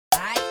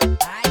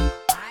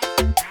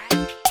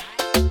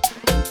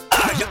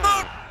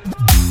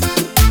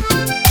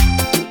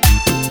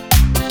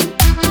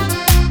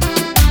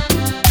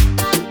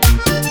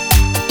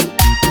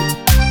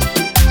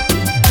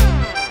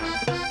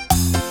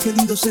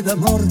lindo es el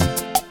amor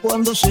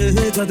cuando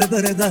llega de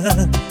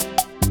verdad.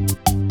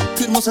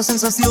 Qué hermosa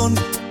sensación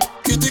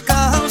que te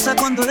causa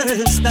cuando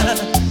está.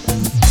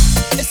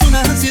 Es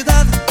una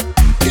ansiedad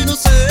que no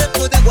se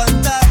puede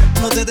aguantar,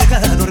 no te deja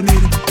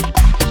dormir,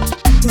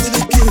 tú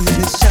le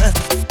quieres ya.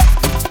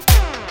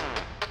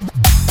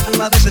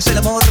 A veces el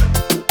amor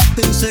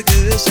pensé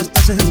que ya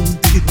está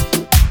sentido,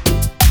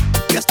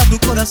 que hasta tu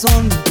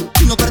corazón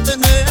no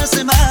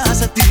pertenece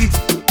más a ti,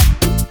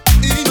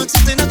 y no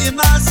existe nadie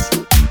más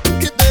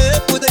que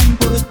te pueda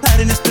importar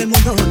en este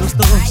mundo, los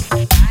dos,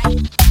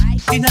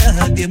 y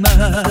nadie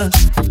más.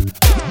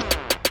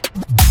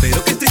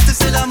 Pero qué triste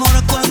es el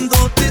amor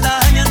cuando te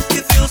dañan,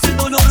 qué feo es el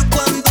dolor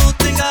cuando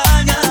te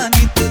engañan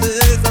y te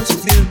dejan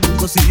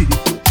sufriendo así.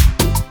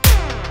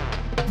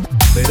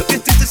 Pero qué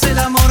triste es el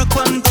amor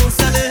cuando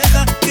se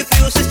aleja, qué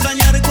feo es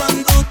extrañar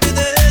cuando te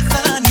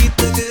dejan y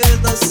te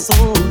quedas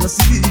solo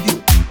así.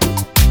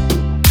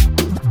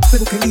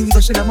 Pero qué lindo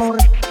es el amor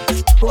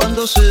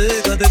cuando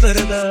llega de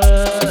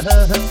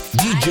verdad.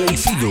 DJ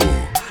Fiddo.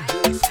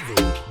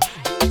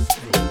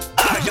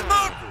 ¡Ay,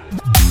 amor!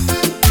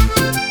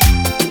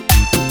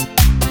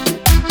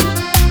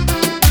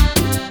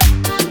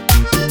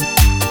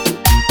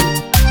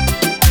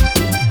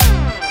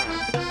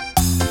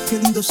 Qué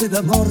lindo es el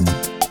amor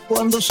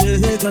cuando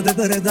llega de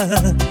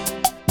verdad.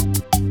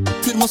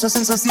 Qué hermosa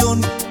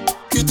sensación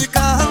que te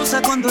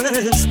causa cuando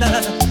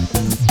está.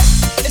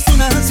 Es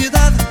una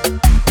ansiedad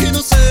que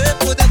no se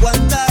puede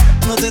aguantar,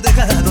 no te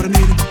deja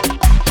dormir,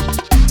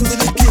 tú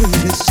le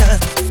quieres ya.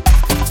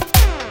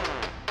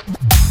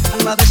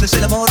 A veces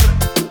el amor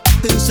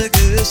pensé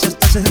que ya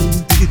está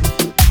sentido,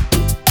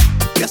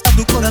 que hasta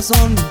tu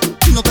corazón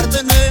no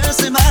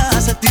pertenece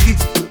más a ti,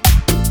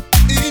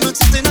 y no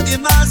existe nadie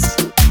más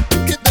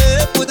que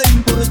te pueda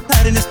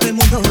importar en este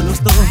mundo,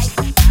 los dos,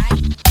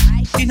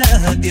 y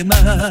nadie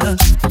más.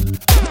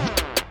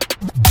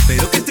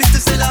 Pero qué triste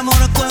es el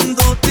amor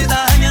cuando te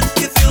dañan,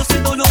 qué feo es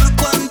el dolor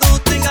cuando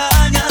te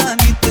engañan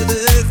y te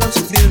dejan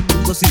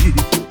sufriendo así.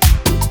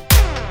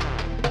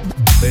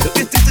 Pero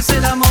qué triste es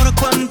el amor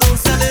cuando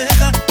se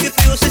aleja, qué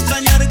feo es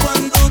extrañar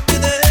cuando te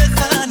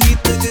dejan y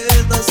te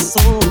quedas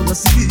solo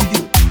así.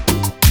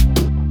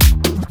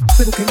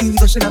 Pero qué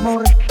lindo es el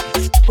amor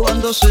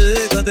cuando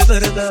llega de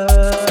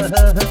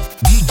verdad.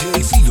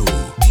 DJ Fiddo.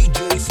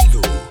 DJ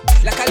Fiddo.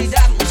 La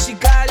calidad